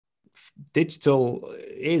digital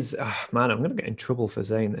is, man, I'm going to get in trouble for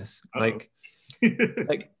saying this. Uh-oh.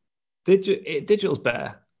 Like digital's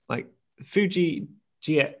better. Like Fuji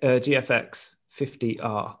GFX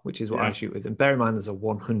 50R, which is what I Yeah. shoot with. And bear in mind, there's a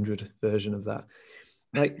 100 version of that.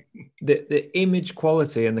 Like the image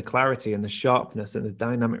quality and the clarity and the sharpness and the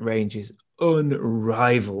dynamic range is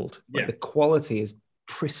unrivaled. Like Yeah. the quality is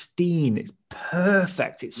pristine. It's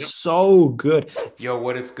perfect. It's Yep. so good. Yo,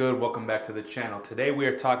 what is good? Welcome back to the channel. Today we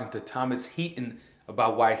are talking to Thomas Heaton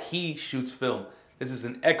about why he shoots film. This is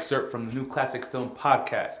an excerpt from the New Classic Film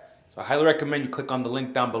podcast. So I highly recommend you click on the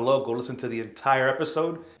link down below, go listen to the entire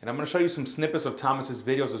episode. And I'm going to show you some snippets of Thomas's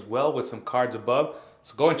videos as well with some cards above.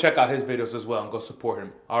 So go and check out his videos as well and go support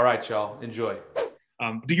him. All right, y'all. Enjoy.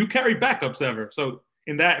 Do you carry backups ever? So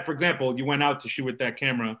in that, for example, you went out to shoot with that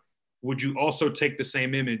camera. Would you also take the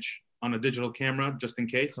same image on a digital camera just in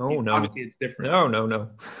case? Oh no. Obviously it's different. No.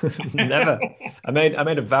 Never. I made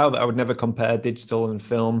a vow that I would never compare digital and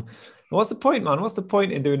film. What's the point, man? What's the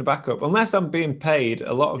point in doing a backup? Unless I'm being paid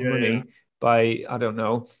a lot of money by, I don't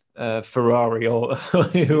know, Ferrari or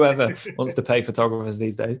whoever wants to pay photographers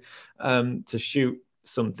these days to shoot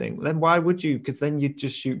something. Then why would you? Because then you'd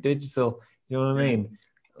just shoot digital. You know what I mean?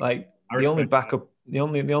 Like the only backup. The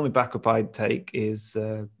only backup I'd take is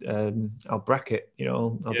I'll bracket. You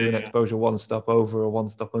know, I'll do an exposure one stop over or one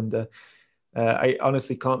stop under. I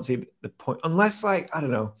honestly can't see the point unless, like, I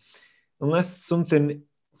don't know, unless something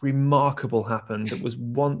remarkable happened that was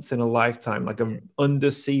once in a lifetime, like an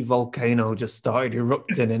undersea volcano just started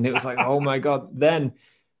erupting and it was like, oh my god, then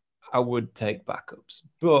I would take backups.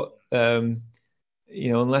 But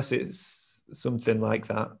you know, unless it's something like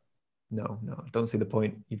that, no, I don't see the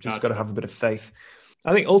point. You've just got to have a bit of faith.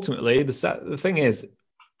 I think ultimately the thing is,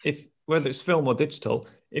 if whether it's film or digital,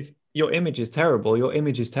 if your image is terrible, your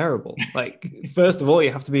image is terrible. Like, first of all,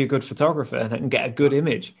 you have to be a good photographer and get a good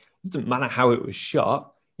image. It doesn't matter how it was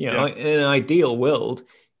shot. You know, in an ideal world,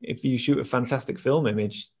 if you shoot a fantastic film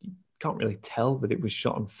image, you can't really tell that it was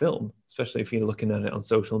shot on film, especially if you're looking at it on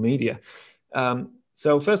social media.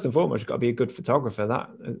 So first and foremost, you've got to be a good photographer. That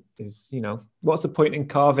is, you know, what's the point in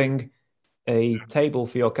carving a table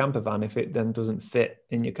for your camper van if it then doesn't fit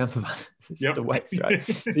in your camper van? It's just a waste, right?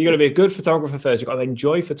 So you got to be a good photographer first. You've got to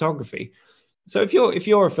enjoy photography. So if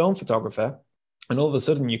you're a film photographer and all of a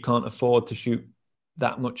sudden you can't afford to shoot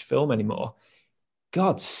that much film anymore,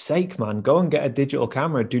 God's sake, man, go and get a digital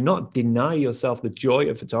camera. Do not deny yourself the joy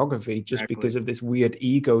of photography just because of this weird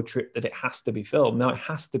ego trip that it has to be film. No, it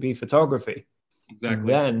has to be photography. Exactly. And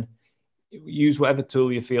then use whatever tool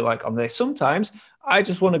you feel like on there. Sometimes I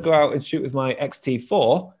just want to go out and shoot with my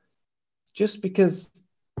X-T4 just because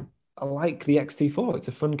I like the X-T4. It's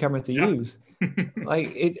a fun camera to use.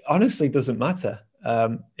 Like, it honestly doesn't matter.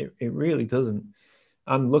 It really doesn't.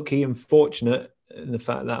 I'm lucky and fortunate in the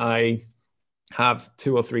fact that I have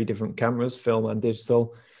 2 or 3 different cameras, film and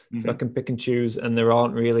digital, so I can pick and choose, and there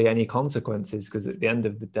aren't really any consequences because at the end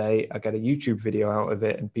of the day, I get a YouTube video out of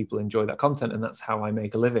it and people enjoy that content, and that's how I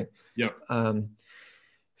make a living.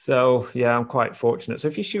 So yeah, I'm quite fortunate. So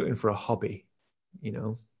if you're shooting for a hobby, you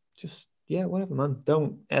know, just whatever, man.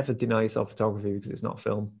 Don't ever deny yourself photography because it's not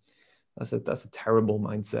film. That's a terrible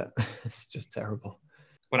mindset. It's just terrible.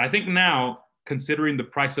 But I think now, considering the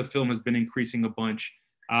price of film has been increasing a bunch,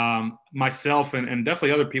 myself and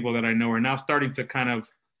definitely other people that I know are now starting to kind of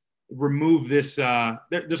remove this.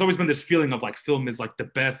 There's always been this feeling of like film is like the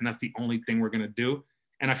best and that's the only thing we're going to do.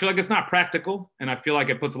 And I feel like it's not practical. And I feel like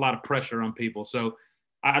it puts a lot of pressure on people. So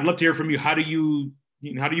I'd love to hear from you. How do you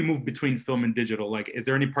move between film and digital? Like, is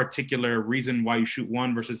there any particular reason why you shoot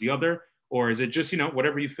one versus the other? Or is it just, you know,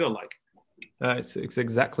 whatever you feel like? It's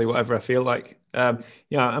exactly whatever I feel like.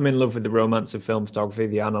 Yeah, I'm in love with the romance of film photography,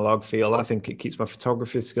 the analog feel. I think it keeps my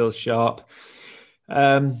photography skills sharp.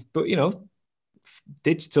 But, you know,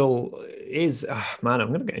 digital is, man, I'm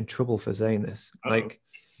going to get in trouble for saying this.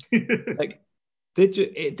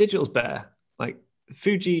 Digital's better. Like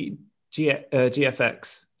Fuji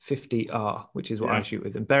GFX 50R, which is what I shoot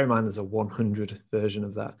with. And bear in mind, there's a 100 version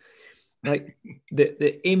of that. Like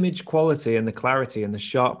the image quality and the clarity and the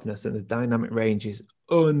sharpness and the dynamic range is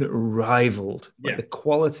unrivaled. Like the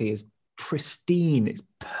quality is pristine. It's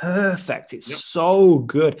perfect. It's so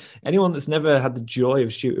good. Anyone that's never had the joy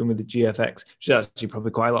of shooting with the GFX, which is actually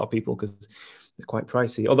probably quite a lot of people because it's quite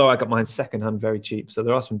pricey. Although I got mine secondhand very cheap. So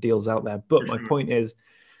there are some deals out there. But my point is,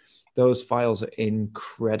 those files are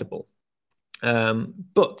incredible.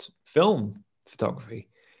 But film photography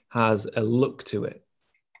has a look to it.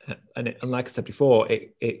 And like I said before,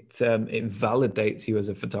 it validates you as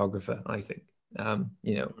a photographer. I think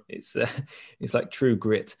you know, it's like true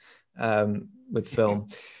grit with film.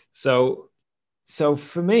 So So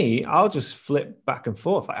for me, I'll just flip back and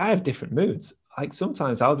forth. Like, I have different moods. Like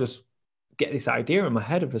sometimes I'll just get this idea in my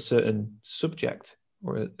head of a certain subject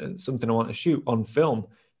or something I want to shoot on film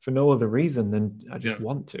for no other reason than I just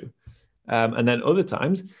want to. And then other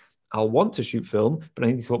times I'll want to shoot film, but I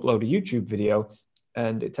need to upload a YouTube video,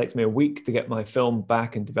 and it takes me a week to get my film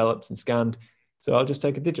back and developed and scanned. So I'll just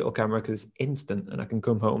take a digital camera because it's instant and I can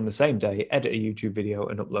come home the same day, edit a YouTube video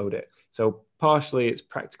and upload it. So partially it's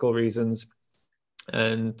practical reasons,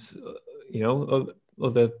 and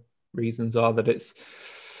other reasons are that it's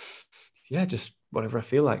just whatever I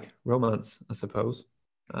feel like, romance, I suppose.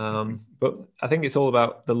 But I think it's all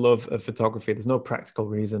about the love of photography. There's no practical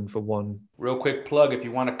reason for one. Real quick plug, if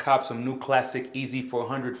you want to cop some new classic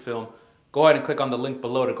EZ400 film, go ahead and click on the link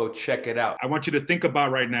below to go check it out. I want you to think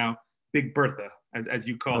about right now Big Bertha, as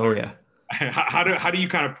you call her. Oh yeah. How do you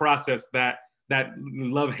kind of process that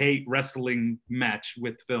love-hate wrestling match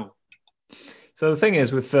with film? So the thing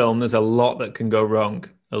is, with film, there's a lot that can go wrong.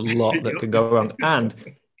 A lot that can go wrong. And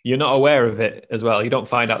you're not aware of it as well. You don't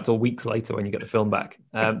find out till weeks later when you get the film back.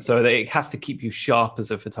 So it has to keep you sharp as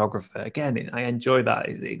a photographer. Again, I enjoy that.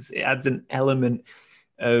 It adds an element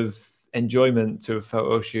of enjoyment to a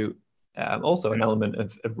photo shoot. Also an element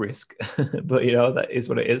of risk. But, that is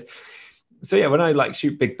what it is. So yeah, when I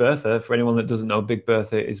shoot Big Bertha, for anyone that doesn't know, Big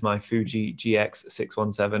Bertha is my Fuji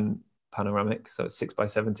GX617 panoramic. So it's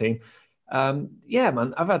 6x17. Yeah,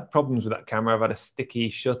 man, I've had problems with that camera. I've had a sticky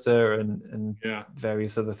shutter and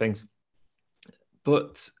various other things.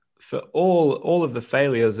 But for all of the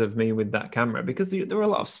failures of me with that camera, because there are a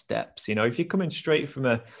lot of steps, if you're coming straight from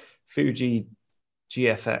a Fuji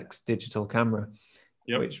GFX digital camera,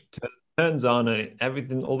 which turns on and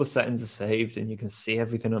everything, all the settings are saved and you can see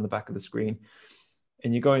everything on the back of the screen.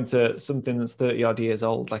 And you go into something that's 30 odd years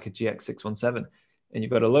old, like a GX617. And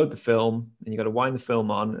you've got to load the film, and you've got to wind the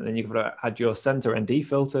film on, and then you've got to add your center ND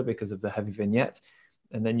filter because of the heavy vignette.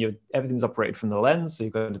 And then everything's operated from the lens, so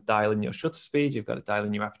you've got to dial in your shutter speed, you've got to dial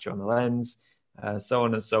in your aperture on the lens, so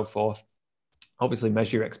on and so forth. Obviously,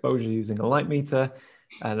 measure your exposure using a light meter,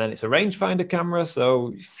 and then it's a rangefinder camera,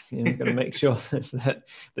 so you've got to make sure that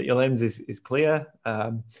your lens is clear,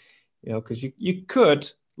 because you could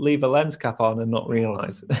leave a lens cap on and not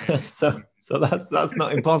realize. so that's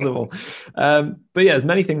not impossible. But yeah, there's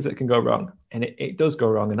many things that can go wrong, and it does go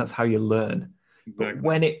wrong, and that's how you learn. Exactly.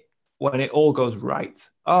 But when it all goes right,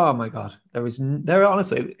 oh my God, there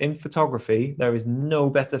honestly, in photography, there is no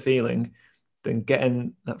better feeling than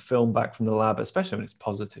getting that film back from the lab, especially when it's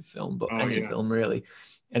positive film, but any film really.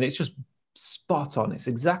 And it's just spot on. It's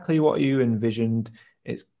exactly what you envisioned.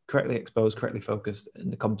 It's correctly exposed, correctly focused,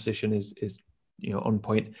 and the composition is on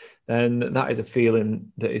point. Then that is a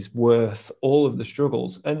feeling that is worth all of the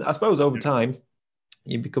struggles. And I suppose over time,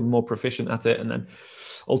 you become more proficient at it, and then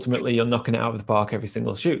ultimately you're knocking it out of the park every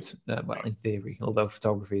single shoot. Well, in theory, although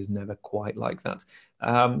photography is never quite like that.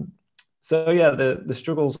 So yeah, the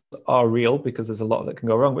struggles are real because there's a lot that can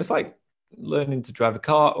go wrong. But it's like learning to drive a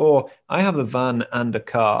car, or I have a van and a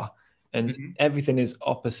car, and everything is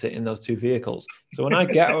opposite in those two vehicles. So when I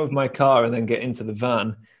get out of my car and then get into the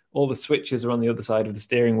van, all the switches are on the other side of the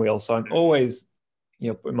steering wheel. So I'm always,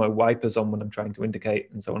 putting my wipers on when I'm trying to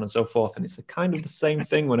indicate, and so on and so forth. And it's the kind of the same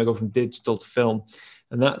thing when I go from digital to film.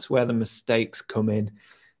 And that's where the mistakes come in.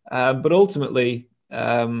 But ultimately,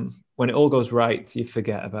 when it all goes right, you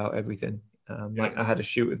forget about everything. Like I had a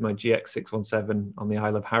shoot with my GX617 on the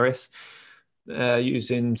Isle of Harris,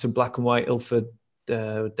 using some black and white Ilford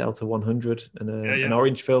Delta 100 and an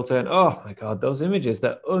orange filter, and oh my God, those images,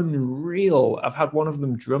 they're unreal. I've had one of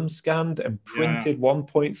them drum scanned and printed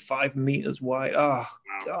 1.5 meters wide. Oh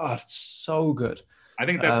God, so good. I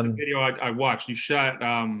think that's the video I watched. You shot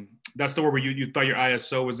that's the one where you thought your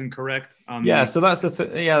ISO was incorrect. So that's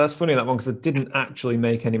that's funny, that one, because I didn't actually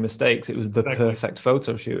make any mistakes. It was the perfect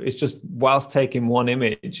photo shoot. It's just whilst taking one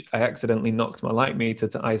image, I accidentally knocked my light meter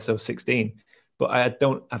to ISO 16. But I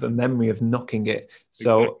don't have a memory of knocking it.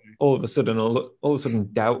 So all of a sudden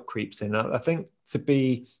doubt creeps in. I think to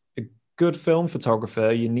be a good film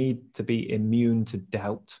photographer, you need to be immune to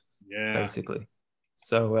doubt, basically.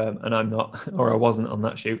 So, and I'm not, or I wasn't on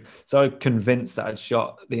that shoot. So I'm convinced that I'd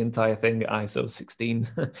shot the entire thing at ISO 16,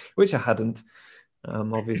 which I hadn't,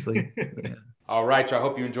 obviously. All right, y'all, I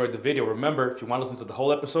hope you enjoyed the video. Remember, if you want to listen to the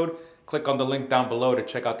whole episode, click on the link down below to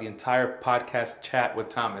check out the entire podcast chat with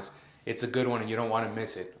Thomas. It's a good one and you don't want to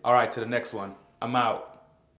miss it. All right, to the next one. I'm out.